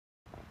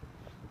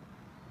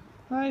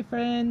Hi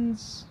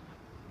friends!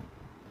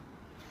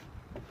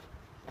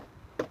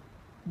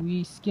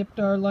 We skipped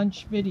our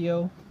lunch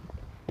video.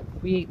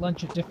 We ate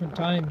lunch at different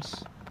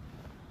times.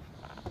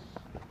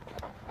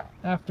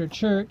 After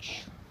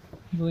church,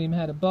 William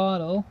had a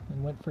bottle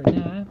and went for a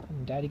nap,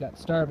 and Daddy got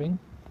starving,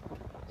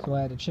 so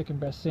I had a chicken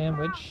breast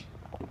sandwich.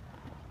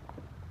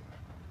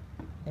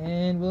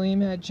 And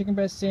William had chicken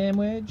breast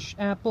sandwich,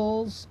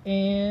 apples,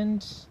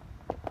 and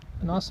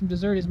an awesome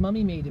dessert his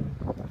mummy made him.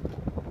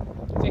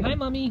 Say hi,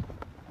 Mummy!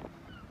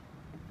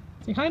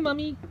 Say hi,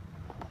 Mummy!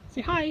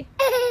 Say hi!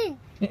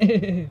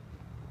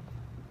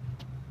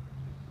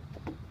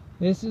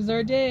 This is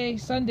our day,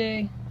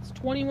 Sunday. It's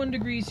 21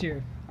 degrees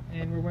here,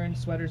 and we're wearing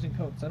sweaters and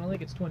coats. I don't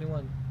think it's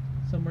 21.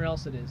 Somewhere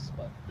else it is,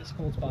 but this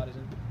cold spot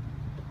isn't.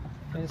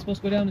 And it's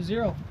supposed to go down to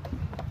 0.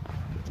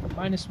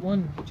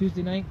 -1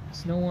 Tuesday night,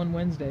 snow on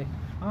Wednesday.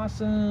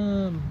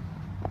 Awesome!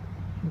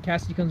 When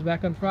Cassidy comes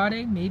back on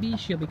Friday, maybe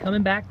she'll be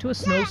coming back to a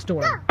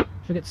snowstorm.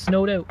 She'll get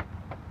snowed out.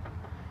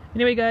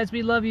 Anyway guys,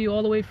 we love you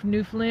all the way from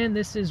Newfoundland.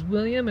 This is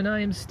William and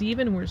I am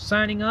Steven, and we're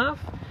signing off.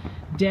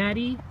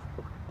 Daddy,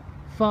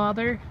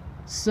 Father,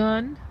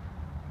 Son,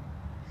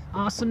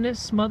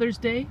 awesomeness, Mother's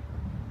Day.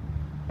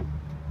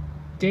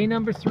 Day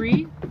number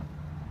 3,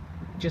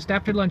 just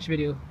after lunch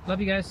video. Love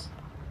you guys.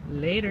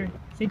 Later.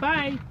 Say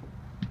bye.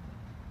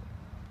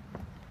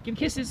 Give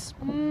kisses.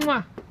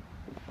 Mwah.